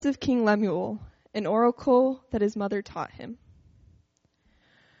of King Lemuel, an oracle that his mother taught him.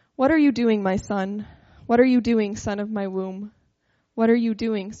 What are you doing, my son? What are you doing, son of my womb? What are you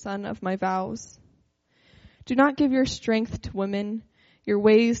doing, son of my vows? Do not give your strength to women, your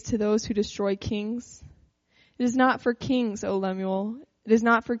ways to those who destroy kings. It is not for kings, O Lemuel. It is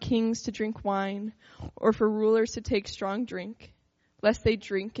not for kings to drink wine, or for rulers to take strong drink, lest they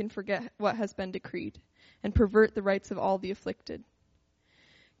drink and forget what has been decreed, and pervert the rights of all the afflicted.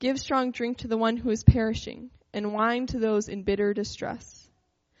 Give strong drink to the one who is perishing, and wine to those in bitter distress.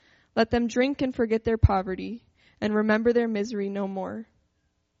 Let them drink and forget their poverty, and remember their misery no more.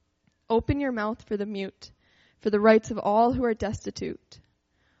 Open your mouth for the mute, for the rights of all who are destitute.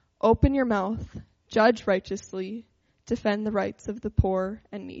 Open your mouth, judge righteously, defend the rights of the poor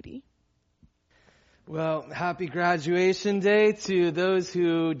and needy. Well, happy graduation day to those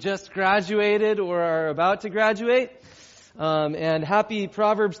who just graduated or are about to graduate. And happy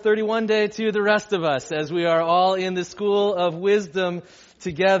Proverbs 31 day to the rest of us as we are all in the school of wisdom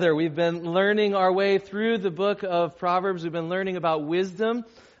together. We've been learning our way through the book of Proverbs. We've been learning about wisdom,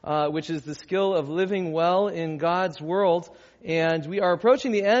 which is the skill of living well in God's world. And we are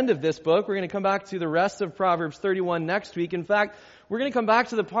approaching the end of this book. We're going to come back to the rest of Proverbs 31 next week. In fact, we're going to come back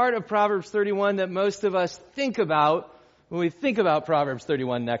to the part of Proverbs 31 that most of us think about when we think about Proverbs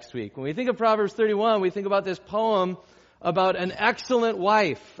 31 next week. When we think of Proverbs 31, we think about this poem about an excellent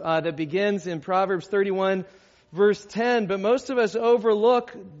wife that begins in Proverbs 31, verse 10. But most of us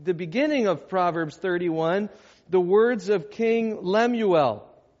overlook the beginning of Proverbs 31, the words of King Lemuel.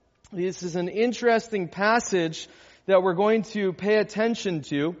 This is an interesting passage that we're going to pay attention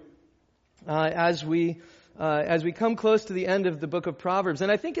to as we come close to the end of the book of Proverbs.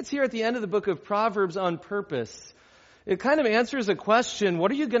 And I think it's here at the end of the book of Proverbs on purpose. It kind of answers a question: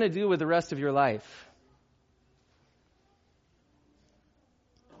 what are you going to do with the rest of your life?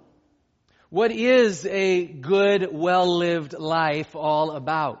 What is a good, well-lived life all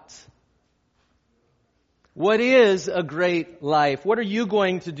about? What is a great life? What are you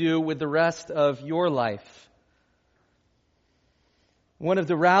going to do with the rest of your life? One of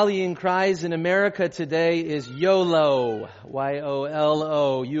the rallying cries in America today is YOLO,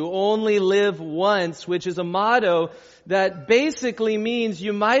 Y-O-L-O. You only live once, which is a motto that basically means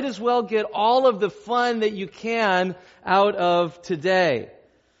you might as well get all of the fun that you can out of today.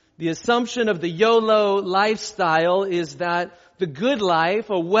 The assumption of the YOLO lifestyle is that the good life,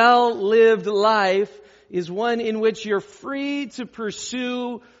 a well-lived life, is one in which you're free to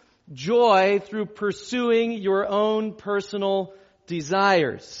pursue joy through pursuing your own personal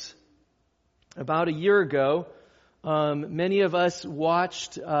desires. About a year ago, many of us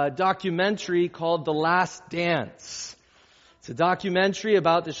watched a documentary called The Last Dance. It's a documentary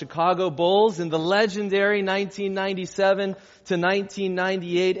about the Chicago Bulls in the legendary 1997 to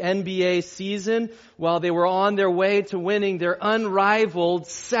 1998 NBA season while they were on their way to winning their unrivaled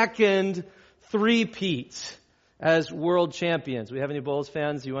second three-peat as world champions. We have any Bulls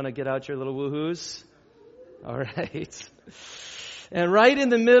fans? You want to get out your little woohoos? All right. And right in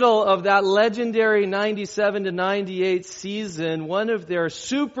the middle of that legendary 97 to 98 season, one of their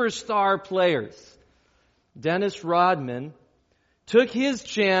superstar players, Dennis Rodman, took his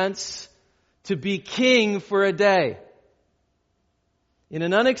chance to be king for a day. In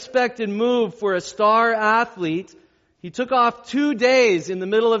an unexpected move for a star athlete, he took off 2 days in the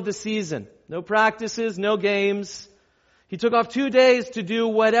middle of the season. No practices, no games. He took off 2 days to do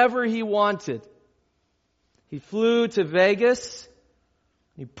whatever he wanted. He flew to Vegas.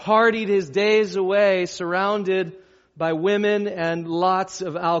 He partied his days away surrounded by women and lots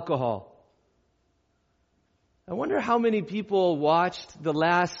of alcohol. I wonder how many people watched The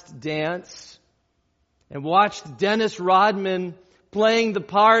Last Dance and watched Dennis Rodman playing the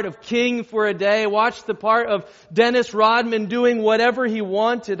part of king for a day, watched the part of Dennis Rodman doing whatever he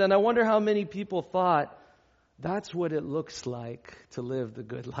wanted, and I wonder how many people thought, that's what it looks like to live the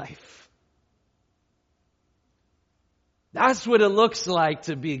good life. That's what it looks like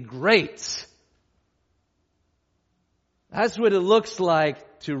to be great. That's what it looks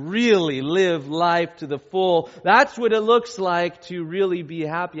like to really live life to the full. That's what it looks like to really be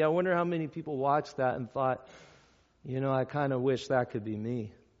happy. I wonder how many people watched that and thought, I kind of wish that could be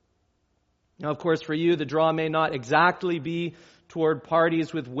me. Now, of course, for you, the draw may not exactly be toward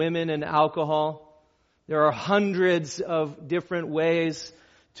parties with women and alcohol. There are hundreds of different ways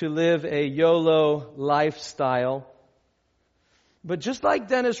to live a YOLO lifestyle. But just like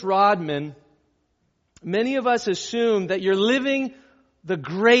Dennis Rodman, many of us assume that you're living the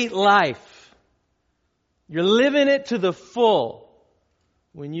great life. You're living it to the full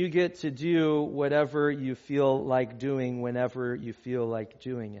when you get to do whatever you feel like doing whenever you feel like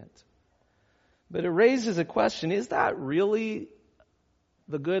doing it. But it raises a question, is that really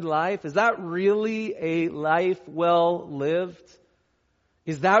the good life? Is that really a life well lived?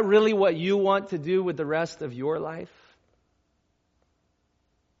 Is that really what you want to do with the rest of your life?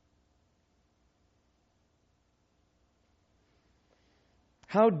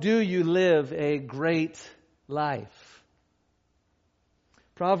 How do you live a great life?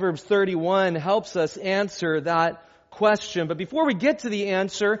 Proverbs 31 helps us answer that question. But before we get to the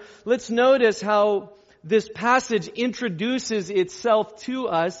answer, let's notice how this passage introduces itself to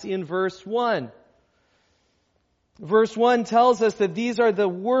us in verse 1. Verse 1 tells us that these are the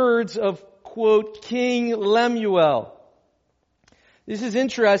words of, quote, King Lemuel. This is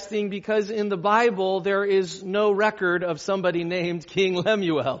interesting because in the Bible there is no record of somebody named King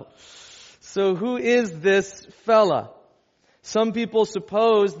Lemuel. So who is this fella? Some people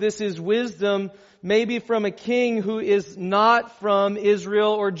suppose this is wisdom maybe from a king who is not from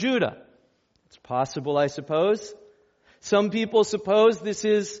Israel or Judah. It's possible, I suppose. Some people suppose this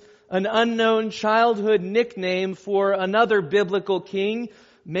is an unknown childhood nickname for another biblical king,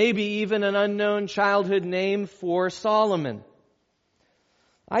 maybe even an unknown childhood name for Solomon.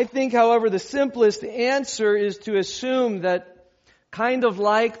 I think, however, the simplest answer is to assume that kind of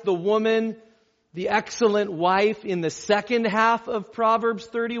like the woman, the excellent wife in the second half of Proverbs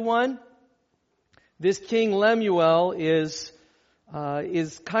 31, this King Lemuel is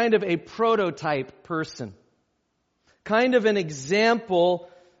kind of a prototype person. Kind of an example,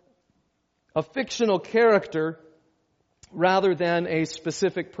 a fictional character rather than a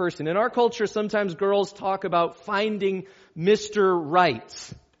specific person. In our culture, sometimes girls talk about finding Mr.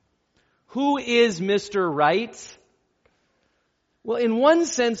 Right. Who is Mr. Right? Well, in one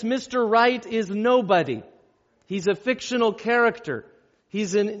sense, Mr. Right is nobody. He's a fictional character.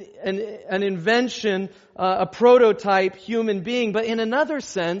 He's an invention, a prototype human being. But in another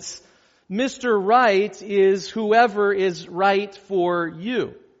sense, Mr. Right is whoever is right for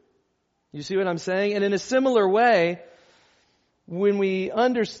you. You see what I'm saying? And in a similar way, when we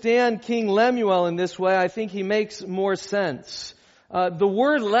understand King Lemuel in this way, I think he makes more sense. The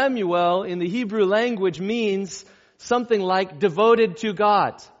word Lemuel in the Hebrew language means something like devoted to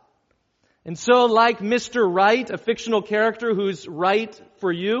God. And so like Mr. Right, a fictional character who's right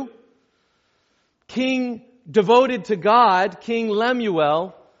for you, King devoted to God, King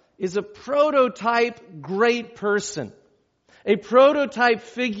Lemuel, is a prototype great person. A prototype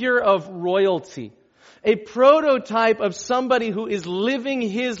figure of royalty. A prototype of somebody who is living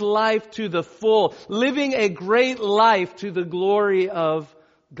his life to the full, living a great life to the glory of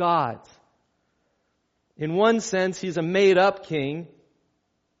God. In one sense, he's a made-up king,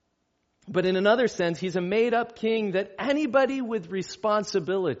 but in another sense, he's a made-up king that anybody with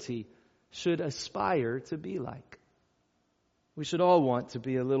responsibility should aspire to be like. We should all want to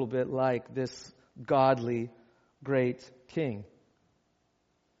be a little bit like this godly, great king.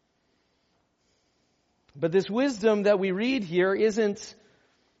 But this wisdom that we read here isn't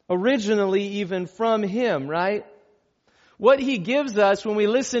originally even from him, right? What he gives us when we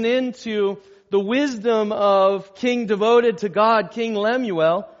listen into the wisdom of King devoted to God, King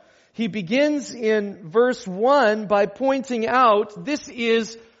Lemuel, he begins in verse 1 by pointing out this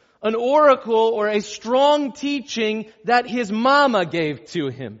is an oracle or a strong teaching that his mama gave to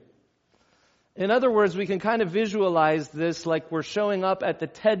him. In other words, we can kind of visualize this like we're showing up at the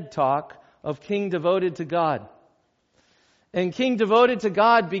TED Talk of King devoted to God. And King devoted to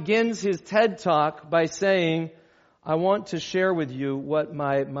God begins his TED Talk by saying, I want to share with you what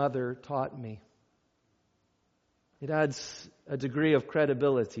my mother taught me. It adds a degree of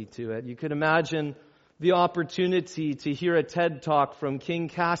credibility to it. You could imagine the opportunity to hear a TED Talk from King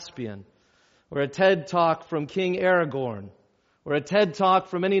Caspian, or a TED Talk from King Aragorn, or a TED Talk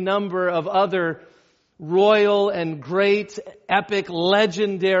from any number of other royal and great, epic,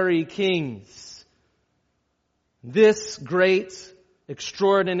 legendary kings. This great,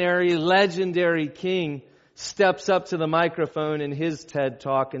 extraordinary, legendary king steps up to the microphone in his TED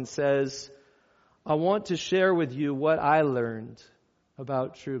Talk and says, I want to share with you what I learned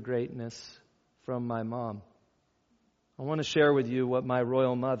about true greatness from my mom. I want to share with you what my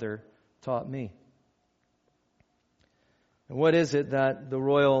royal mother taught me. And what is it that the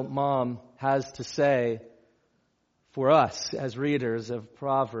royal mom has to say for us as readers of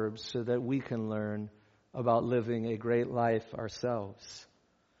Proverbs so that we can learn about living a great life ourselves?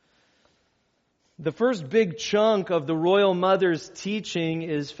 The first big chunk of the royal mother's teaching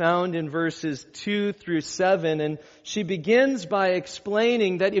is found in verses 2 through 7, and she begins by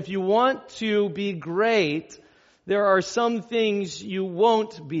explaining that if you want to be great, there are some things you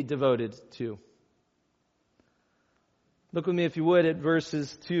won't be devoted to. Look with me, if you would, at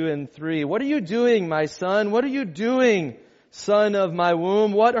verses 2 and 3. What are you doing, my son? What are you doing, son of my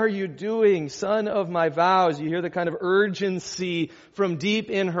womb? What are you doing, son of my vows? You hear the kind of urgency from deep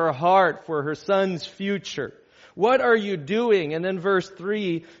in her heart for her son's future. What are you doing? And then verse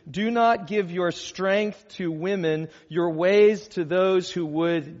 3, do not give your strength to women, your ways to those who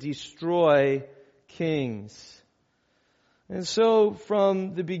would destroy kings. And so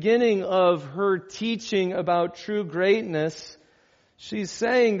from the beginning of her teaching about true greatness, she's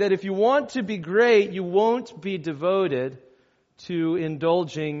saying that if you want to be great, you won't be devoted to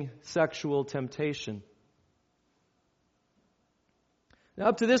indulging sexual temptation. Now,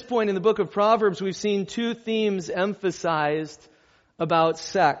 up to this point in the book of Proverbs, we've seen two themes emphasized about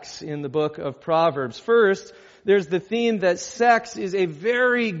sex in the book of Proverbs. First, there's the theme that sex is a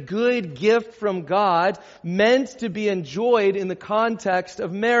very good gift from God, meant to be enjoyed in the context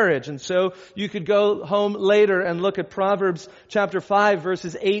of marriage. And so you could go home later and look at Proverbs chapter 5,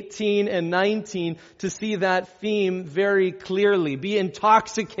 verses 18 and 19 to see that theme very clearly. Be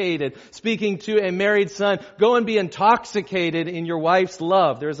intoxicated. Speaking to a married son, go and be intoxicated in your wife's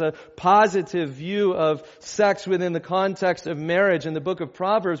love. There's a positive view of sex within the context of marriage in the book of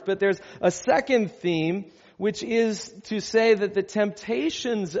Proverbs, but there's a second theme, which is to say that the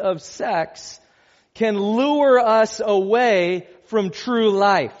temptations of sex can lure us away from true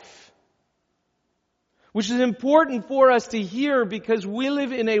life. Which is important for us to hear because we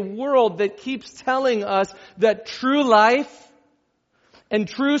live in a world that keeps telling us that true life and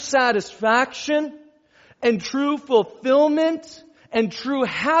true satisfaction and true fulfillment and true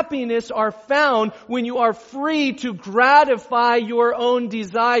happiness are found when you are free to gratify your own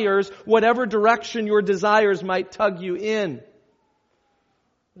desires, whatever direction your desires might tug you in.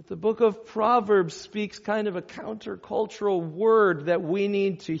 But the book of Proverbs speaks kind of a countercultural word that we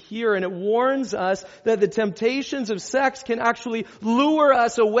need to hear, and it warns us that the temptations of sex can actually lure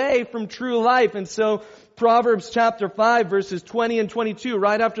us away from true life. And so Proverbs chapter 5 verses 20 and 22,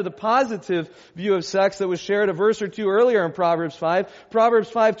 right after the positive view of sex that was shared a verse or two earlier in Proverbs 5, Proverbs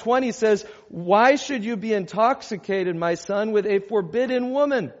 5:20 says, "Why should you be intoxicated, my son, with a forbidden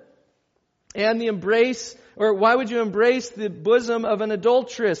woman? And why would you embrace the bosom of an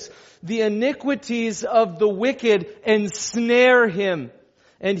adulteress? The iniquities of the wicked ensnare him,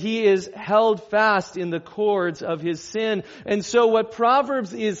 and he is held fast in the cords of his sin." And so what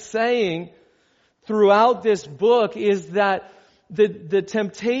Proverbs is saying throughout this book is that the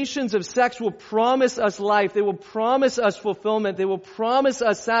temptations of sex will promise us life. They will promise us fulfillment. They will promise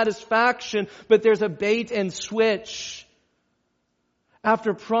us satisfaction, but there's a bait and switch.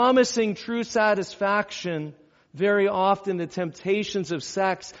 After promising true satisfaction, very often the temptations of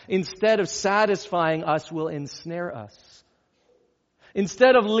sex, instead of satisfying us, will ensnare us.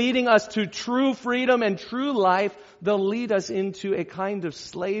 Instead of leading us to true freedom and true life, they'll lead us into a kind of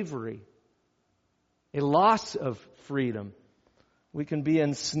slavery, a loss of freedom. We can be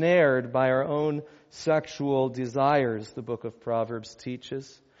ensnared by our own sexual desires, the book of Proverbs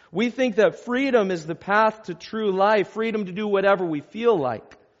teaches. We think that freedom is the path to true life, freedom to do whatever we feel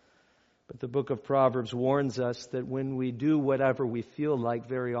like. But the book of Proverbs warns us that when we do whatever we feel like,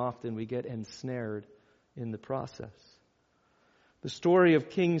 very often we get ensnared in the process. The story of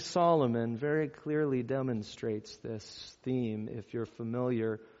King Solomon very clearly demonstrates this theme if you're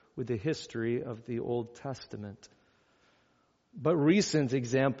familiar with the history of the Old Testament. But recent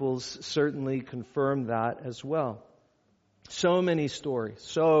examples certainly confirm that as well. So many stories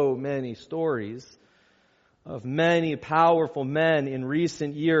of many powerful men in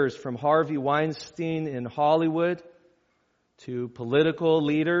recent years, from Harvey Weinstein in Hollywood to political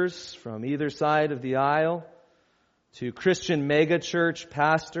leaders from either side of the aisle to Christian megachurch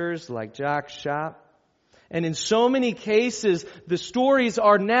pastors like Jack Schaap. And in so many cases, the stories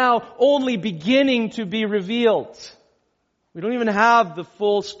are now only beginning to be revealed. We don't even have the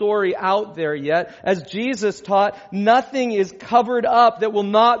full story out there yet. As Jesus taught, nothing is covered up that will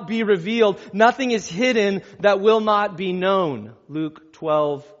not be revealed. Nothing is hidden that will not be known. Luke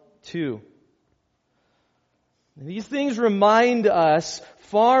 12:2. These things remind us,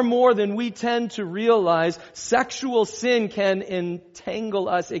 far more than we tend to realize, sexual sin can entangle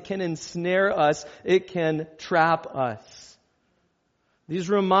us, it can ensnare us, it can trap us. These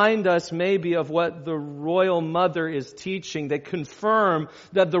remind us maybe of what the royal mother is teaching. They confirm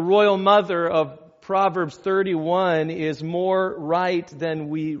that the royal mother of Proverbs 31 is more right than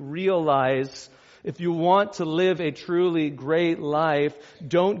we realize. If you want to live a truly great life,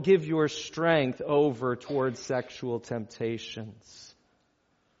 don't give your strength over towards sexual temptations.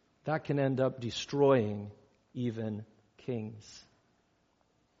 That can end up destroying even kings.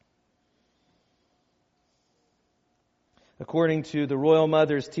 According to the royal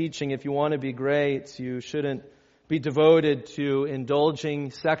mother's teaching, if you want to be great, you shouldn't be devoted to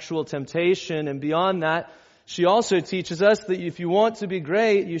indulging sexual temptation. And beyond that, she also teaches us that if you want to be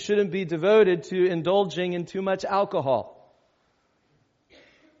great, you shouldn't be devoted to indulging in too much alcohol.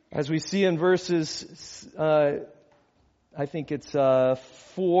 As we see in verses, I think it's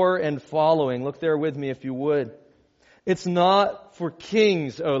 4 and following. Look there with me if you would. It's not for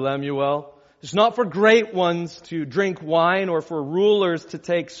kings, O Lemuel. It's not for great ones to drink wine or for rulers to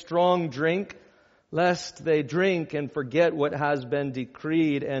take strong drink, lest they drink and forget what has been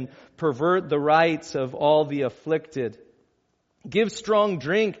decreed and pervert the rights of all the afflicted. Give strong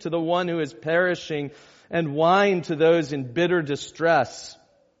drink to the one who is perishing and wine to those in bitter distress.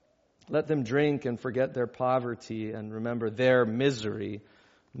 Let them drink and forget their poverty and remember their misery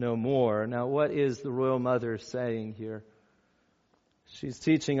no more. Now, what is the royal mother saying here? She's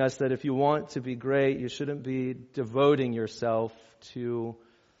teaching us that if you want to be great, you shouldn't be devoting yourself to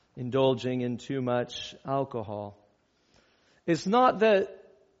indulging in too much alcohol. It's not that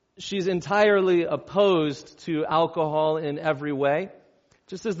she's entirely opposed to alcohol in every way.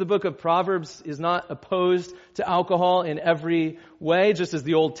 Just as the book of Proverbs is not opposed to alcohol in every way, just as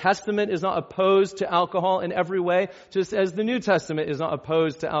the Old Testament is not opposed to alcohol in every way, just as the New Testament is not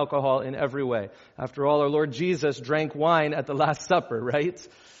opposed to alcohol in every way. After all, our Lord Jesus drank wine at the Last Supper, right?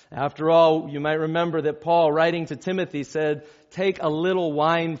 After all, you might remember that Paul, writing to Timothy, said, "Take a little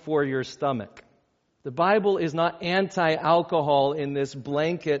wine for your stomach." The Bible is not anti-alcohol in this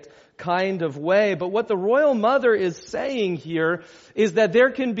blanket kind of way, but what the royal mother is saying here is that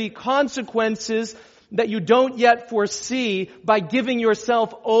there can be consequences that you don't yet foresee by giving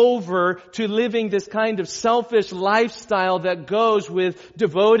yourself over to living this kind of selfish lifestyle that goes with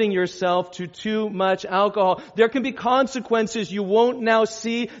devoting yourself to too much alcohol. There can be consequences you won't now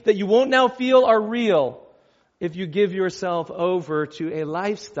see, that you won't now feel are real, if you give yourself over to a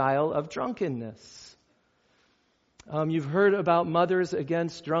lifestyle of drunkenness. You've heard about Mothers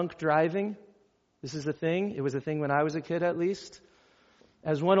Against Drunk Driving. This is a thing. It was a thing when I was a kid, at least.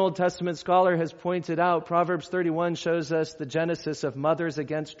 As one Old Testament scholar has pointed out, Proverbs 31 shows us the genesis of Mothers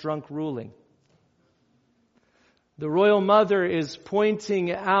Against Drunk Ruling. The royal mother is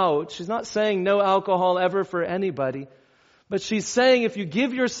pointing out, she's not saying no alcohol ever for anybody, but she's saying if you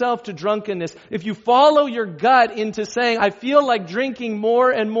give yourself to drunkenness, if you follow your gut into saying, I feel like drinking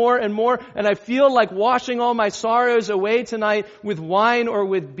more and more and more, and I feel like washing all my sorrows away tonight with wine or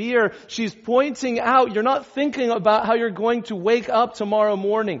with beer, she's pointing out you're not thinking about how you're going to wake up tomorrow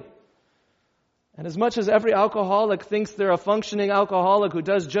morning. And as much as every alcoholic thinks they're a functioning alcoholic who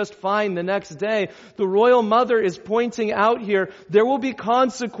does just fine the next day, the royal mother is pointing out here, there will be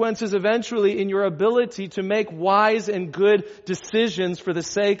consequences eventually in your ability to make wise and good decisions for the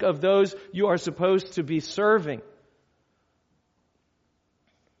sake of those you are supposed to be serving.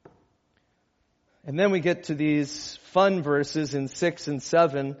 And then we get to these fun verses in 6 and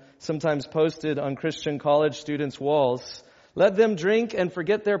 7, sometimes posted on Christian college students' walls. Let them drink and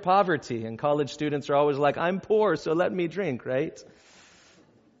forget their poverty. And college students are always like, I'm poor, so let me drink, right?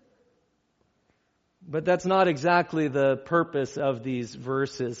 But that's not exactly the purpose of these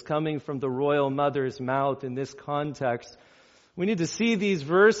verses coming from the royal mother's mouth in this context. We need to see these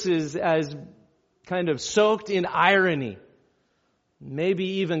verses as kind of soaked in irony, maybe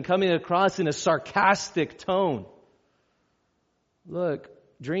even coming across in a sarcastic tone. Look,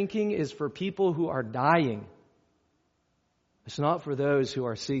 drinking is for people who are dying. It's not for those who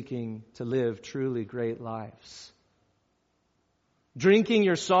are seeking to live truly great lives. Drinking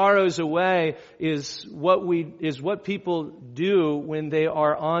your sorrows away is what people do when they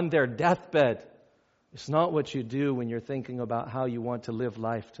are on their deathbed. It's not what you do when you're thinking about how you want to live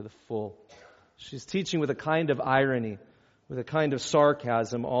life to the full. She's teaching with a kind of irony, with a kind of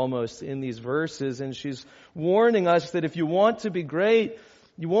sarcasm almost in these verses, and she's warning us that if you want to be great,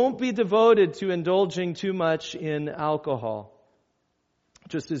 you won't be devoted to indulging too much in alcohol,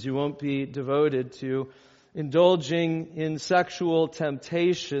 just as you won't be devoted to indulging in sexual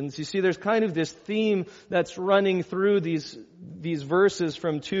temptations. You see, there's kind of this theme that's running through these verses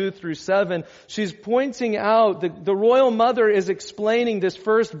from 2 through 7. She's pointing out, the royal mother is explaining this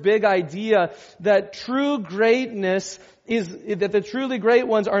first big idea that true greatness is, that the truly great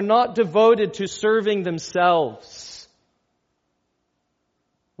ones are not devoted to serving themselves.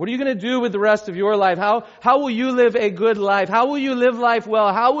 What are you going to do with the rest of your life? How will you live a good life? How will you live life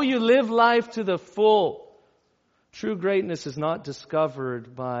well? How will you live life to the full? True greatness is not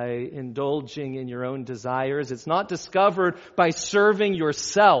discovered by indulging in your own desires. It's not discovered by serving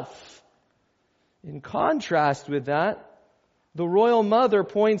yourself. In contrast with that, the royal mother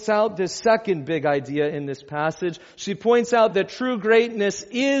points out this second big idea in this passage. She points out that true greatness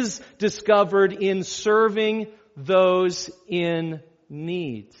is discovered in serving those in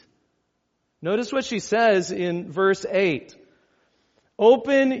need. Notice what she says in verse 8.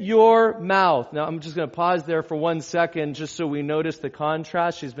 Open your mouth. Now I'm just going to pause there for 1 second just so we notice the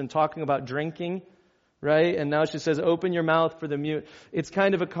contrast. She's been talking about drinking, right? And now she says, open your mouth for the mute. It's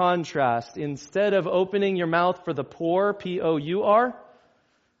kind of a contrast. Instead of opening your mouth for the poor, P-O-U-R,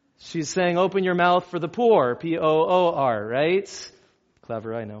 she's saying open your mouth for the poor, P-O-O-R, right?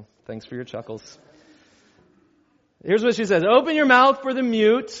 Clever, I know. Thanks for your chuckles. Here's what she says. Open your mouth for the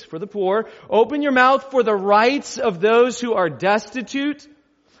mute, for the poor. Open your mouth for the rights of those who are destitute.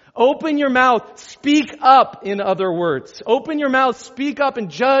 Open your mouth. Speak up, in other words. Open your mouth. Speak up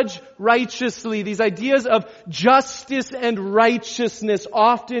and judge righteously. These ideas of justice and righteousness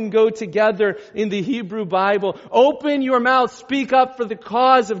often go together in the Hebrew Bible. Open your mouth. Speak up for the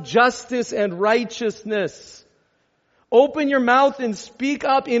cause of justice and righteousness. Open your mouth and speak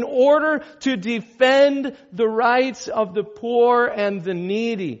up in order to defend the rights of the poor and the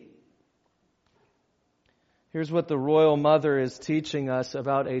needy. Here's what the royal mother is teaching us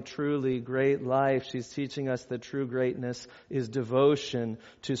about a truly great life. She's teaching us that true greatness is devotion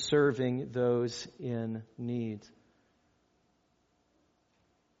to serving those in need.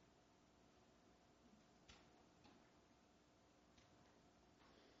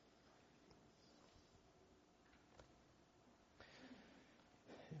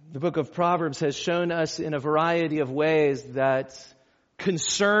 The book of Proverbs has shown us in a variety of ways that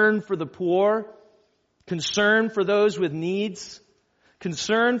concern for the poor, concern for those with needs,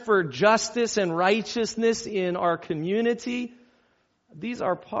 concern for justice and righteousness in our community, these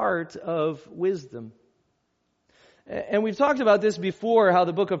are part of wisdom. And we've talked about this before, how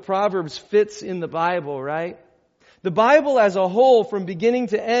the book of Proverbs fits in the Bible, right? The Bible as a whole, from beginning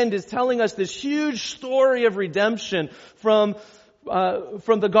to end, is telling us this huge story of redemption from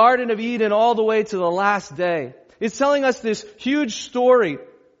the Garden of Eden all the way to the last day. It's telling us this huge story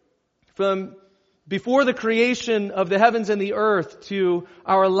from before the creation of the heavens and the earth to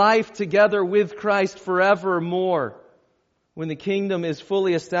our life together with Christ forevermore, when the kingdom is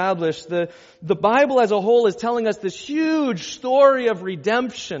fully established. The Bible as a whole is telling us this huge story of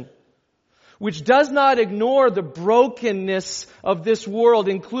redemption, which does not ignore the brokenness of this world,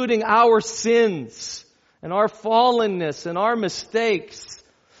 including our sins and our fallenness and our mistakes,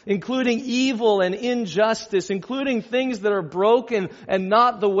 including evil and injustice, including things that are broken and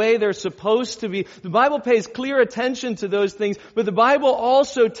not the way they're supposed to be. The Bible pays clear attention to those things, but the Bible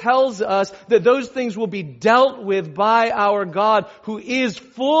also tells us that those things will be dealt with by our God, who is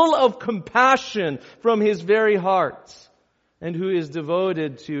full of compassion from His very heart, and who is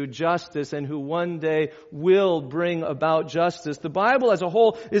devoted to justice, and who one day will bring about justice. The Bible as a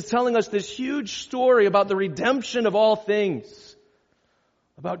whole is telling us this huge story about the redemption of all things,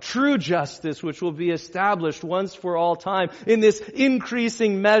 about true justice which will be established once for all time in this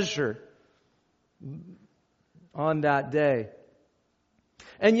increasing measure on that day.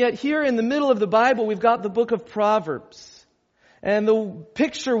 And yet here in the middle of the Bible we've got the book of Proverbs. And the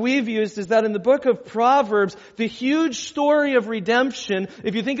picture we've used is that in the book of Proverbs, the huge story of redemption,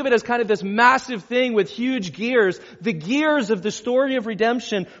 if you think of it as kind of this massive thing with huge gears, the gears of the story of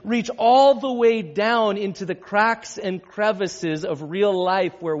redemption reach all the way down into the cracks and crevices of real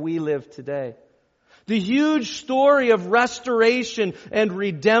life where we live today. The huge story of restoration and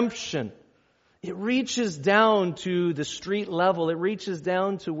redemption, it reaches down to the street level. It reaches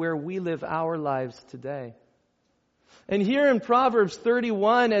down to where we live our lives today. And here in Proverbs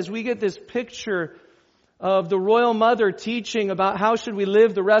 31, as we get this picture of the royal mother teaching about how should we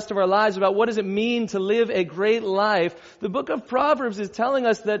live the rest of our lives, about what does it mean to live a great life, the book of Proverbs is telling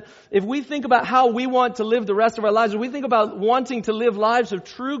us that if we think about how we want to live the rest of our lives, if we think about wanting to live lives of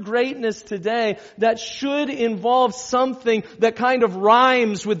true greatness today, that should involve something that kind of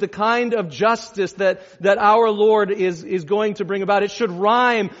rhymes with the kind of justice that our Lord is going to bring about. It should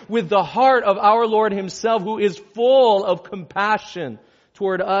rhyme with the heart of our Lord Himself, who is full of compassion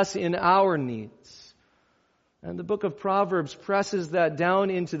toward us in our needs. And the book of Proverbs presses that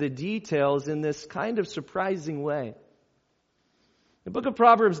down into the details in this kind of surprising way. The book of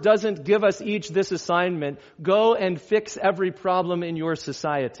Proverbs doesn't give us each this assignment: go and fix every problem in your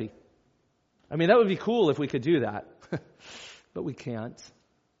society. I mean, that would be cool if we could do that. But we can't.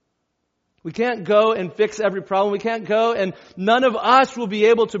 We can't go and fix every problem. We can't go, and none of us will be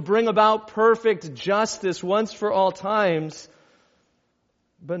able to bring about perfect justice once for all times.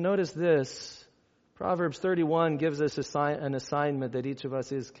 But notice this. Proverbs 31 gives us an assignment that each of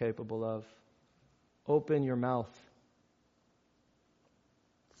us is capable of. open your mouth.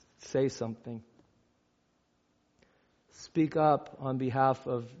 Say something. Speak up on behalf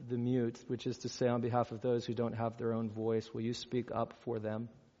of the mute, which is to say on behalf of those who don't have their own voice. Will you speak up for them?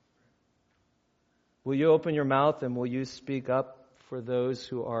 Will you open your mouth and will you speak up for those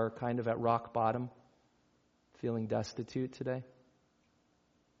who are kind of at rock bottom, feeling destitute today?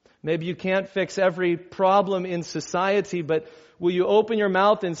 Maybe you can't fix every problem in society, but will you open your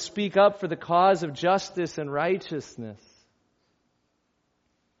mouth and speak up for the cause of justice and righteousness?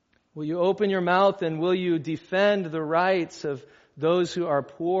 Will you open your mouth and will you defend the rights of those who are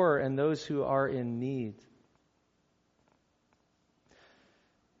poor and those who are in need?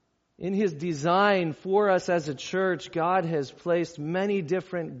 In His design for us as a church, God has placed many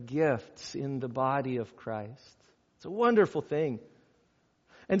different gifts in the body of Christ. It's a wonderful thing.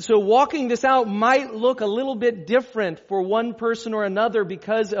 And so walking this out might look a little bit different for one person or another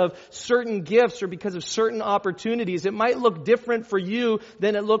because of certain gifts or because of certain opportunities. It might look different for you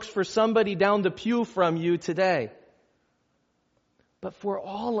than it looks for somebody down the pew from you today. But for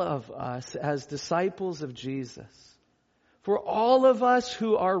all of us as disciples of Jesus, for all of us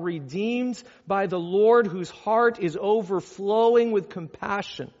who are redeemed by the Lord, whose heart is overflowing with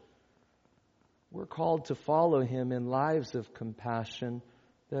compassion, we're called to follow Him in lives of compassion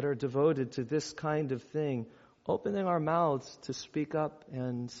that are devoted to this kind of thing, opening our mouths to speak up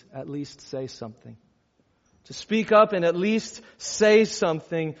and at least say something. To speak up and at least say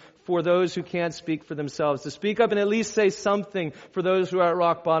something for those who can't speak for themselves. To speak up and at least say something for those who are at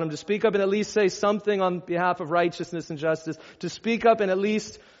rock bottom. To speak up and at least say something on behalf of righteousness and justice. To speak up and at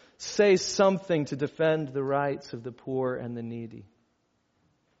least say something to defend the rights of the poor and the needy.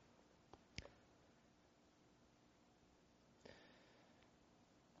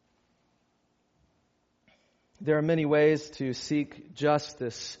 There are many ways to seek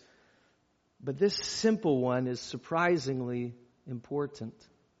justice, but this simple one is surprisingly important.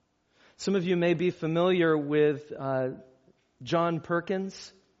 Some of you may be familiar with John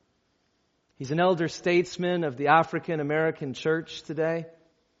Perkins. He's an elder statesman of the African American church today.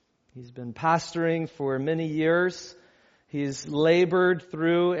 He's been pastoring for many years. He's labored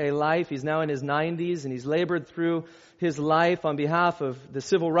through a life. He's now in his 90s, and he's labored through his life on behalf of the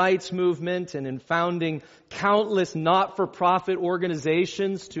civil rights movement and in founding countless not-for-profit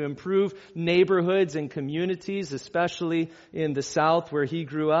organizations to improve neighborhoods and communities, especially in the South where he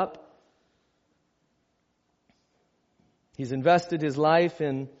grew up. He's invested his life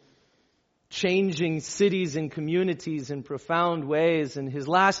in changing cities and communities in profound ways, and his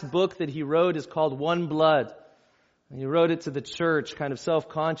last book that he wrote is called One Blood. And he wrote it to the church, kind of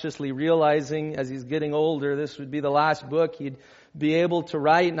self-consciously realizing as he's getting older, this would be the last book he'd be able to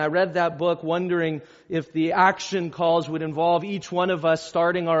write. And I read that book wondering if the action calls would involve each one of us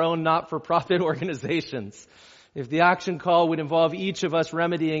starting our own not-for-profit organizations. If the action call would involve each of us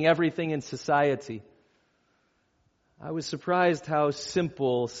remedying everything in society. I was surprised how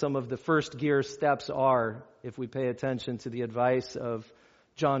simple some of the first gear steps are if we pay attention to the advice of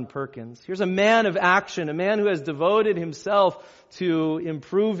John Perkins. Here's a man of action, a man who has devoted himself to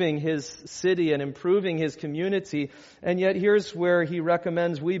improving his city and improving his community. And yet here's where he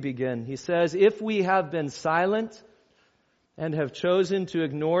recommends we begin. He says, if we have been silent and have chosen to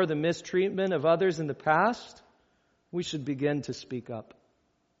ignore the mistreatment of others in the past, we should begin to speak up.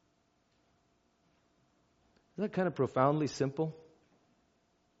 Isn't that kind of profoundly simple?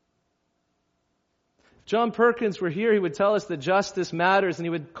 If John Perkins were here, he would tell us that justice matters, and he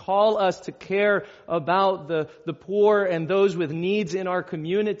would call us to care about the poor and those with needs in our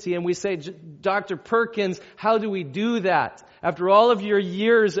community. And we say, Dr. Perkins, how do we do that? After all of your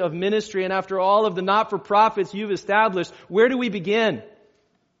years of ministry and after all of the not-for-profits you've established, where do we begin?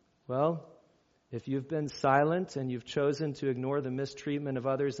 Well, if you've been silent and you've chosen to ignore the mistreatment of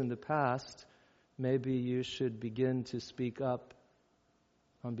others in the past, maybe you should begin to speak up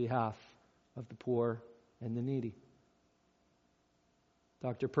on behalf of the poor and the needy.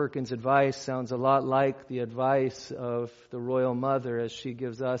 Dr. Perkins' advice sounds a lot like the advice of the Royal Mother as she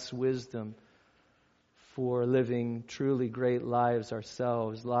gives us wisdom for living truly great lives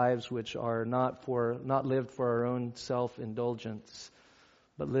ourselves, lives which are not lived for our own self-indulgence,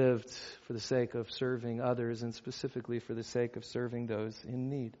 but lived for the sake of serving others and specifically for the sake of serving those in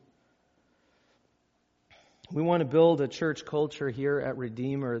need. We want to build a church culture here at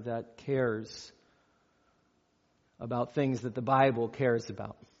Redeemer that cares about things that the Bible cares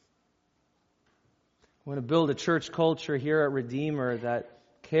about. We want to build a church culture here at Redeemer that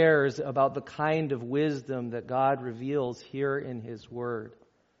cares about the kind of wisdom that God reveals here in His Word.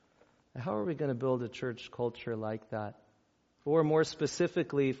 How are we going to build a church culture like that? Or more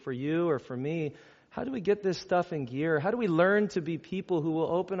specifically for you or for me, How do we get this stuff in gear? How do we learn to be people who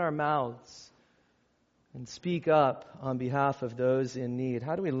will open our mouths and speak up on behalf of those in need?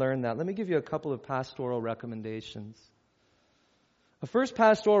 How do we learn that? Let me give you a couple of pastoral recommendations. The first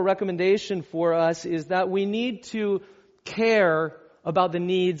pastoral recommendation for us is that we need to care about the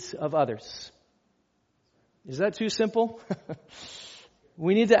needs of others. Is that too simple?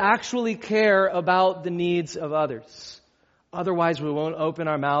 We need to actually care about the needs of others. Otherwise, we won't open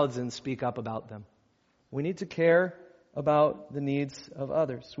our mouths and speak up about them. We need to care about the needs of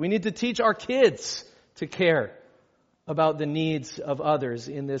others. We need to teach our kids to care about the needs of others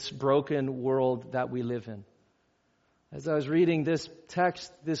in this broken world that we live in. As I was reading this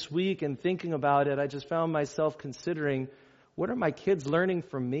text this week and thinking about it, I just found myself considering, what are my kids learning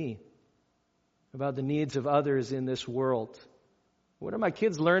from me about the needs of others in this world? What are my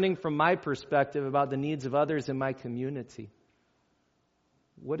kids learning from my perspective about the needs of others in my community?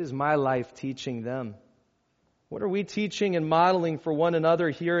 What is my life teaching them? What are we teaching and modeling for one another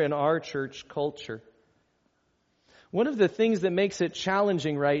here in our church culture? One of the things that makes it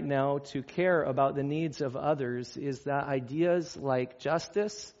challenging right now to care about the needs of others is that ideas like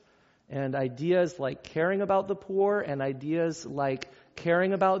justice and ideas like caring about the poor and ideas like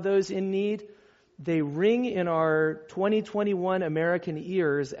caring about those in need, they ring in our 2021 American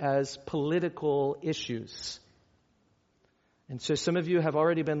ears as political issues. And so some of you have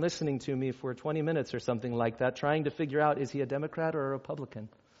already been listening to me for 20 minutes or something like that, trying to figure out, is he a Democrat or a Republican?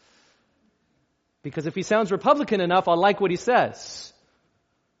 Because if he sounds Republican enough, I'll like what he says.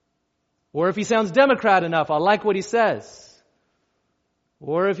 Or if he sounds Democrat enough, I'll like what he says.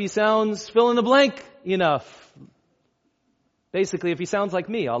 Or if he sounds fill in the blank enough. Basically, if he sounds like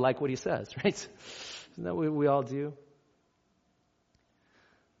me, I'll like what he says, right? Isn't that what we all do?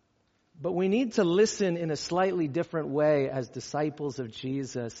 But we need to listen in a slightly different way as disciples of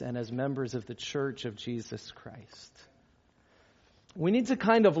Jesus and as members of the Church of Jesus Christ. We need to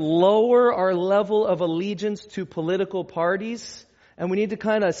kind of lower our level of allegiance to political parties, and we need to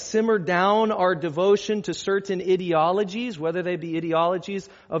kind of simmer down our devotion to certain ideologies, whether they be ideologies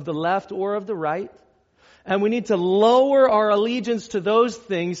of the left or of the right. And we need to lower our allegiance to those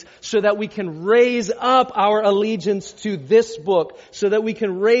things so that we can raise up our allegiance to this book, so that we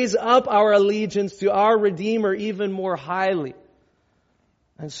can raise up our allegiance to our Redeemer even more highly.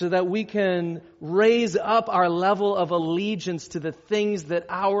 And so that we can raise up our level of allegiance to the things that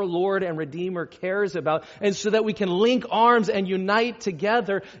our Lord and Redeemer cares about. And so that we can link arms and unite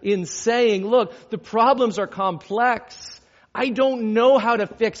together in saying, look, the problems are complex. I don't know how to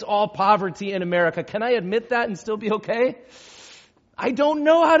fix all poverty in America. Can I admit that and still be okay? I don't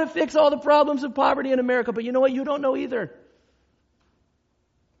know how to fix all the problems of poverty in America, but you know what? You don't know either.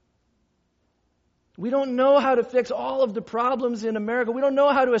 We don't know how to fix all of the problems in America. We don't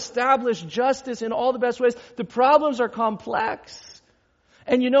know how to establish justice in all the best ways. The problems are complex.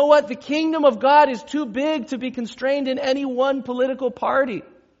 And you know what? The kingdom of God is too big to be constrained in any one political party,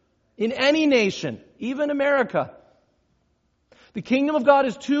 in any nation, even America. The kingdom of God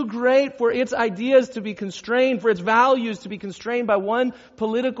is too great for its ideas to be constrained, for its values to be constrained by one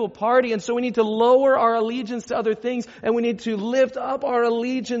political party. And so we need to lower our allegiance to other things, and we need to lift up our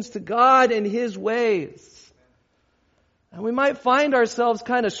allegiance to God and His ways. And we might find ourselves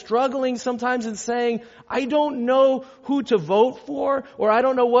kind of struggling sometimes in saying, I don't know who to vote for, or I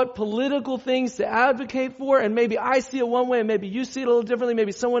don't know what political things to advocate for, and maybe I see it one way, and maybe you see it a little differently,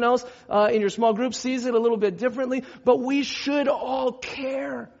 maybe someone else in your small group sees it a little bit differently, but we should all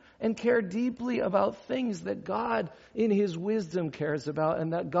care, and care deeply about things that God in His wisdom cares about,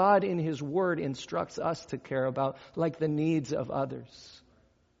 and that God in His Word instructs us to care about, like the needs of others.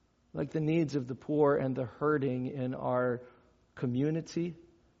 Like the needs of the poor and the hurting in our community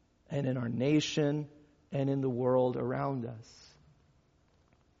and in our nation and in the world around us.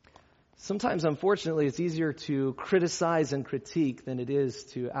 Sometimes, unfortunately, it's easier to criticize and critique than it is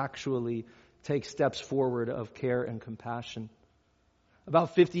to actually take steps forward of care and compassion.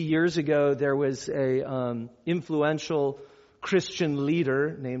 About 50 years ago, there was a influential Christian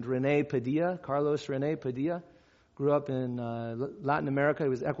leader named René Padilla, Carlos René Padilla. Grew up in Latin America. He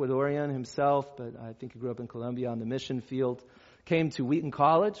was Ecuadorian himself, but I think he grew up in Colombia on the mission field. Came to Wheaton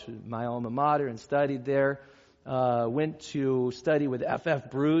College, my alma mater, and studied there. Went to study with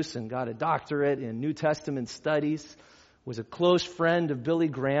F.F. Bruce and got a doctorate in New Testament studies. Was a close friend of Billy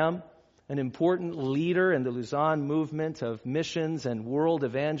Graham, an important leader in the Luzon movement of missions and world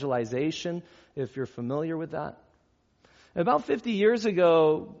evangelization, if you're familiar with that. About 50 years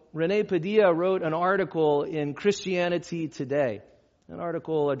ago, René Padilla wrote an article in Christianity Today, an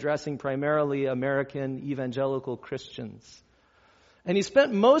article addressing primarily American evangelical Christians. And he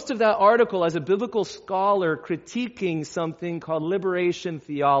spent most of that article as a biblical scholar critiquing something called liberation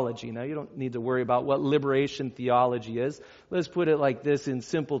theology. Now, you don't need to worry about what liberation theology is. Let's put it like this in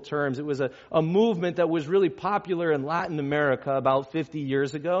simple terms. It was a movement that was really popular in Latin America about 50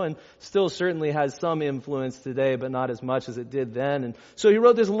 years ago and still certainly has some influence today, but not as much as it did then. And so he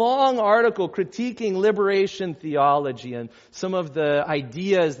wrote this long article critiquing liberation theology and some of the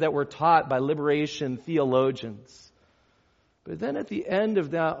ideas that were taught by liberation theologians. But then at the end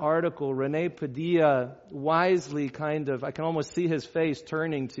of that article, Rene Padilla wisely I can almost see his face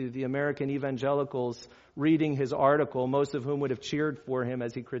turning to the American evangelicals reading his article, most of whom would have cheered for him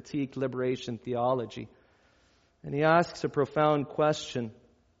as he critiqued liberation theology. And he asks a profound question.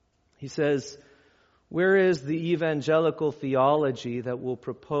 He says, where is the evangelical theology that will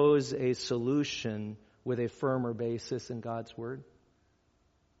propose a solution with a firmer basis in God's Word?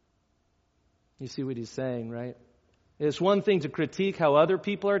 You see what he's saying, right? It's one thing to critique how other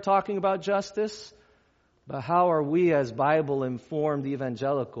people are talking about justice, but how are we as Bible-informed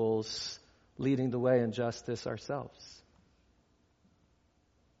evangelicals leading the way in justice ourselves?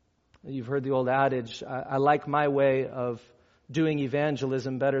 You've heard the old adage, I like my way of doing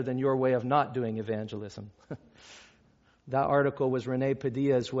evangelism better than your way of not doing evangelism. That article was Rene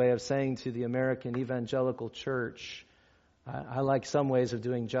Padilla's way of saying to the American evangelical church, I like some ways of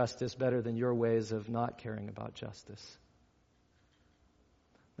doing justice better than your ways of not caring about justice.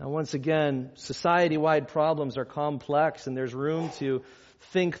 Now, once again, society-wide problems are complex, and there's room to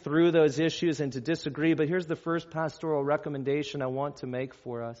think through those issues and to disagree. But here's the first pastoral recommendation I want to make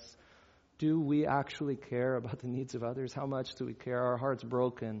for us. Do we actually care about the needs of others? How much do we care? Are our hearts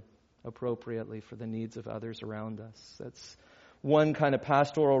broken appropriately for the needs of others around us? That's one kind of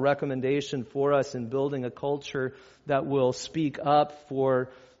pastoral recommendation for us in building a culture that will speak up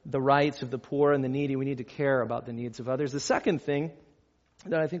for the rights of the poor and the needy. We need to care about the needs of others. The second thing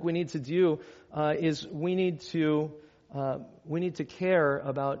that I think we need to do is we need to care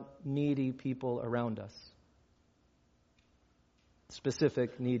about needy people around us.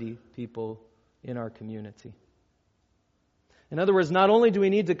 Specific needy people in our community. In other words, not only do we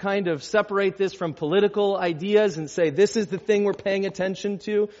need to kind of separate this from political ideas and say this is the thing we're paying attention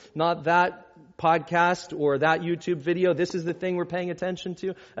to, not that podcast or that YouTube video, this is the thing we're paying attention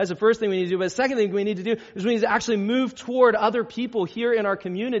to. That's the first thing we need to do. But the second thing we need to do is we need to actually move toward other people here in our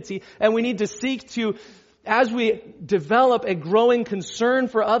community, and we need to seek to, as we develop a growing concern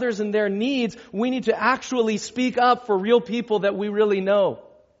for others and their needs, we need to actually speak up for real people that we really know.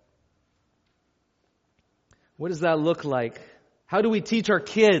 What does that look like? How do we teach our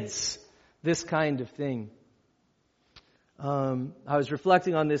kids this kind of thing? I was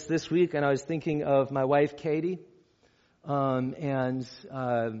reflecting on this week, and I was thinking of my wife, Katie, and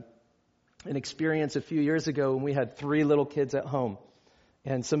an experience a few years ago when we had 3 little kids at home.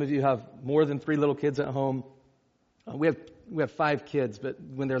 And some of you have more than 3 little kids at home. We have 5 kids, but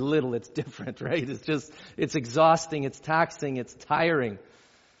when they're little, it's different, right? It's exhausting, it's taxing, it's tiring.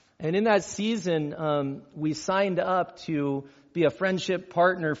 And in that season, we signed up to be a friendship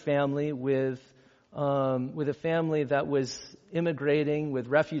partner family with a family that was immigrating with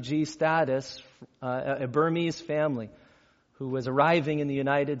refugee status, a Burmese family who was arriving in the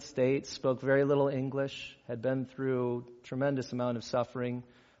United States, spoke very little English, had been through tremendous amount of suffering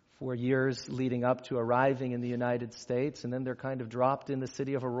for years leading up to arriving in the United States, and then they're kind of dropped in the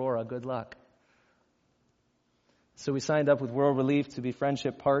city of Aurora. Good luck. So we signed up with World Relief to be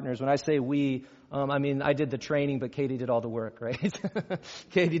friendship partners. When I say we, I did the training, but Katie did all the work, right?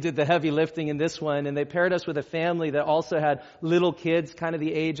 Katie did the heavy lifting in this one, and they paired us with a family that also had little kids, kind of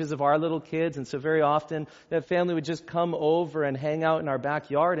the ages of our little kids, and so very often that family would just come over and hang out in our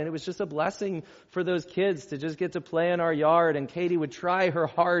backyard, and it was just a blessing for those kids to just get to play in our yard, and Katie would try her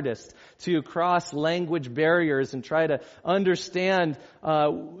hardest to cross language barriers and try to understand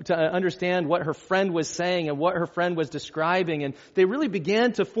what her friend was saying and what her friend was describing, and they really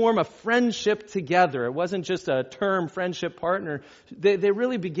began to form a friendship together. It wasn't just a term, friendship partner. They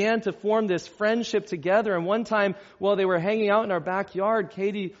really began to form this friendship together, and one time while they were hanging out in our backyard,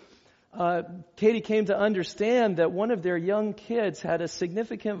 Katie came to understand that one of their young kids had a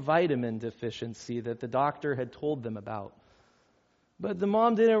significant vitamin deficiency that the doctor had told them about. But the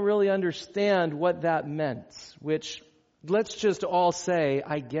mom didn't really understand what that meant, which, let's just all say,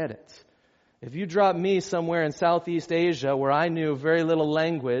 I get it. If you dropped me somewhere in Southeast Asia where I knew very little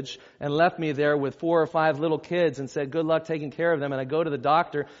language and left me there with 4 or 5 little kids and said, good luck taking care of them, and I go to the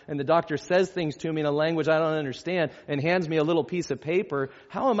doctor and the doctor says things to me in a language I don't understand and hands me a little piece of paper,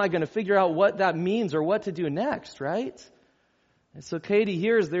 how am I going to figure out what that means or what to do next, right? And so Katie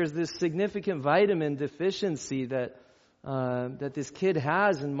hears there's this significant vitamin deficiency that that this kid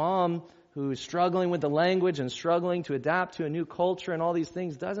has, and mom, who's struggling with the language and struggling to adapt to a new culture and all these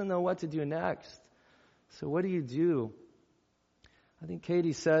things, doesn't know what to do next. So what do? I think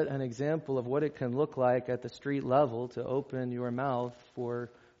Katie set an example of what it can look like at the street level to open your mouth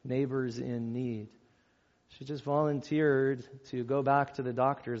for neighbors in need. She just volunteered to go back to the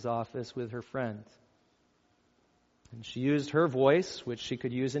doctor's office with her friend. And she used her voice, which she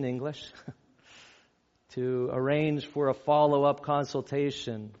could use in English, to arrange for a follow-up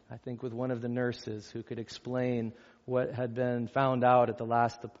consultation, I think with one of the nurses who could explain what had been found out at the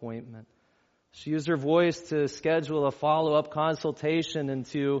last appointment. She used her voice to schedule a follow-up consultation and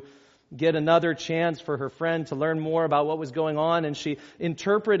to get another chance for her friend to learn more about what was going on. And she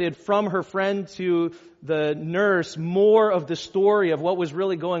interpreted from her friend to the nurse more of the story of what was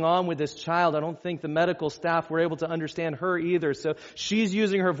really going on with this child. I don't think the medical staff were able to understand her either. So she's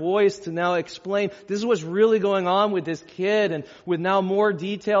using her voice to now explain, this is what's really going on with this kid. And with now more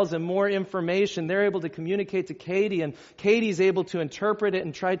details and more information, they're able to communicate to Katie. And Katie's able to interpret it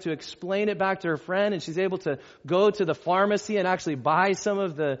and try to explain it back to her friend. And she's able to go to the pharmacy and actually buy some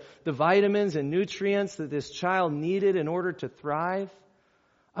of the vitamins and nutrients that this child needed in order to thrive.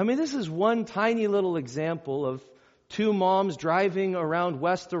 I mean, this is one tiny little example of two moms driving around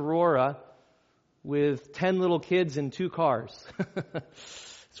West Aurora with 10 little kids in 2 cars.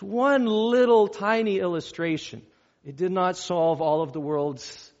 It's one little tiny illustration. It did not solve all of the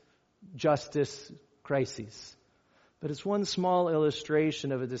world's justice crises. But it's one small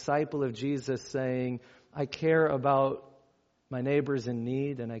illustration of a disciple of Jesus saying, I care about my neighbor's in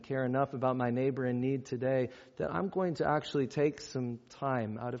need, and I care enough about my neighbor in need today that I'm going to actually take some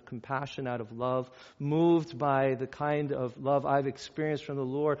time out of compassion, out of love, moved by the kind of love I've experienced from the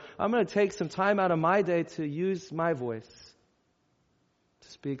Lord. I'm going to take some time out of my day to use my voice to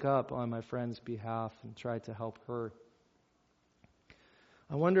speak up on my friend's behalf and try to help her.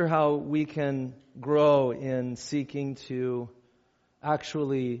 I wonder how we can grow in seeking to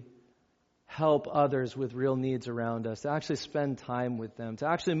actually help others with real needs around us, to actually spend time with them, to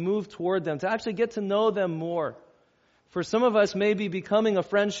actually move toward them, to actually get to know them more. For some of us, maybe becoming a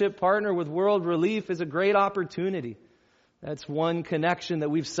friendship partner with World Relief is a great opportunity. That's one connection that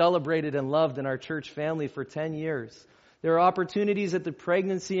we've celebrated and loved in our church family for 10 years. There are opportunities at the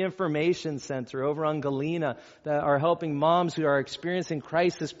Pregnancy Information Center over on Galena that are helping moms who are experiencing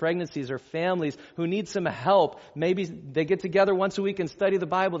crisis pregnancies or families who need some help. Maybe they get together once a week and study the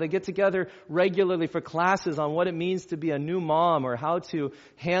Bible. They get together regularly for classes on what it means to be a new mom or how to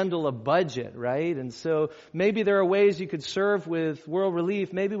handle a budget, right? And so maybe there are ways you could serve with World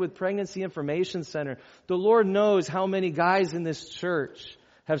Relief, maybe with Pregnancy Information Center. The Lord knows how many guys in this church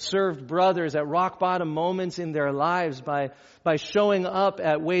have served brothers at rock bottom moments in their lives by showing up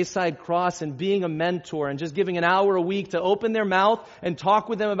at Wayside Cross and being a mentor and just giving an hour a week to open their mouth and talk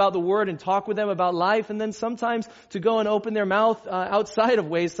with them about the Word and talk with them about life, and then sometimes to go and open their mouth outside of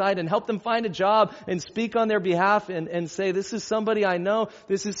Wayside and help them find a job and speak on their behalf and say, this is somebody I know,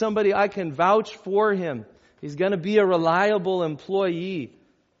 this is somebody I can vouch for him. He's going to be a reliable employee.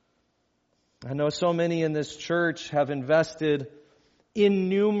 I know so many in this church have invested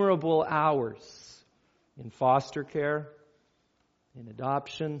innumerable hours in foster care, in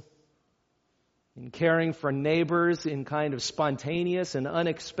adoption, in caring for neighbors in kind of spontaneous and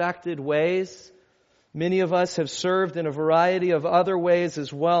unexpected ways. Many of us have served in a variety of other ways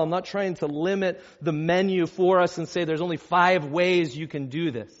as well. I'm not trying to limit the menu for us and say there's only 5 ways you can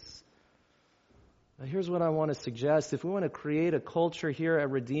do this. Now, here's what I want to suggest. If we want to create a culture here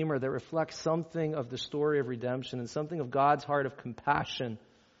at Redeemer that reflects something of the story of redemption and something of God's heart of compassion,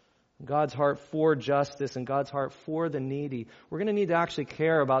 God's heart for justice, and God's heart for the needy, we're going to need to actually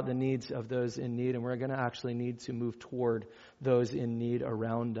care about the needs of those in need, and we're going to actually need to move toward those in need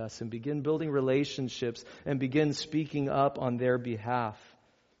around us and begin building relationships and begin speaking up on their behalf.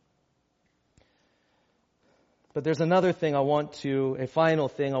 But there's another thing a final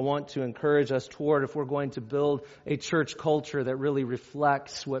thing I want to encourage us toward if we're going to build a church culture that really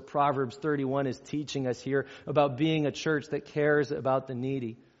reflects what Proverbs 31 is teaching us here about being a church that cares about the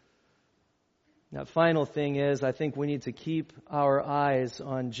needy. That final thing is, I think we need to keep our eyes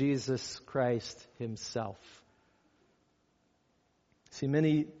on Jesus Christ himself. See,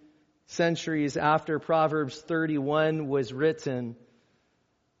 many centuries after Proverbs 31 was written,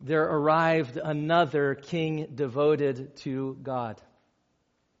 there arrived another king devoted to God.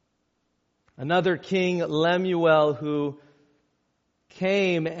 Another king, Lemuel, who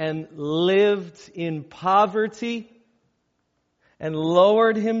came and lived in poverty and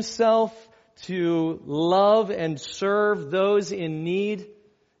lowered himself to love and serve those in need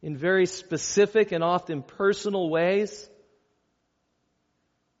in very specific and often personal ways.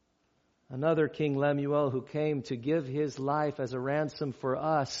 Another King Lemuel who came to give his life as a ransom for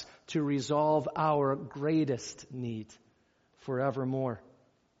us to resolve our greatest need forevermore.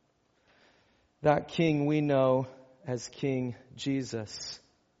 That King we know as King Jesus.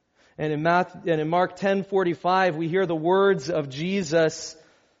 And in Mark 10:45 we hear the words of Jesus,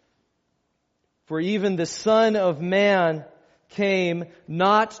 "For even the Son of Man came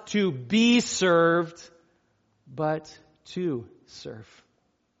not to be served, but to serve."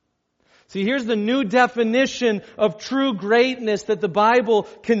 See, here's the new definition of true greatness that the Bible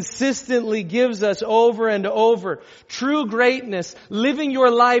consistently gives us over and over. True greatness, living your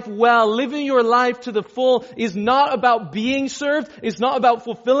life well, living your life to the full, is not about being served. It's not about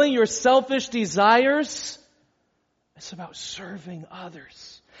fulfilling your selfish desires. It's about serving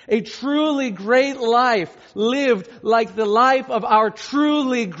others. A truly great life lived like the life of our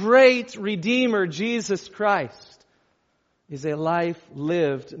truly great Redeemer, Jesus Christ, is a life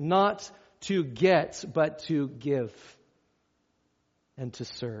lived not to get, but to give and to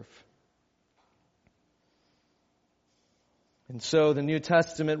serve. And so the New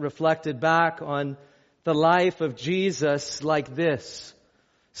Testament reflected back on the life of Jesus like this,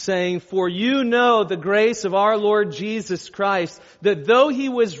 saying, "For you know the grace of our Lord Jesus Christ, that though he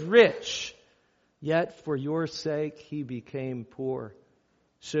was rich, yet for your sake he became poor,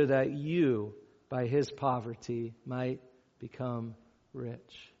 so that you, by his poverty, might become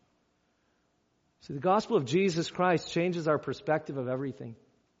rich." See, the gospel of Jesus Christ changes our perspective of everything.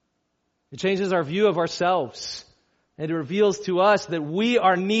 It changes our view of ourselves. And it reveals to us that we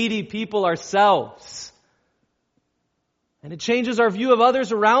are needy people ourselves. And it changes our view of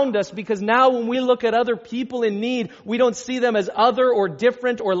others around us, because now when we look at other people in need, we don't see them as other or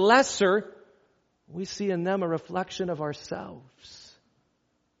different or lesser. We see in them a reflection of ourselves.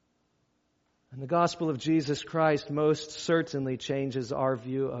 And the gospel of Jesus Christ most certainly changes our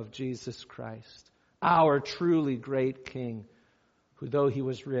view of Jesus Christ, our truly great King, who though he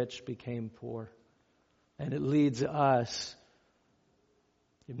was rich became poor. And it leads us,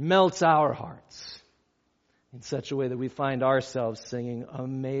 it melts our hearts in such a way that we find ourselves singing,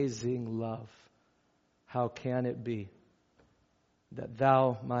 "Amazing love, how can it be that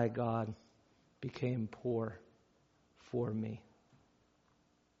thou, my God, became poor for me?"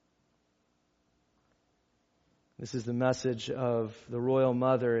 This is the message of the royal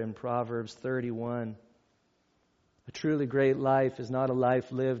mother in Proverbs 31. A truly great life is not a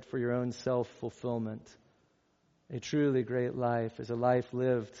life lived for your own self-fulfillment. A truly great life is a life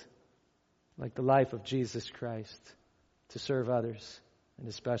lived like the life of Jesus Christ, to serve others, and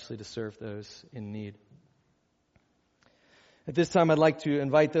especially to serve those in need. At this time, I'd like to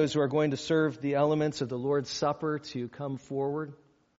invite those who are going to serve the elements of the Lord's Supper to come forward.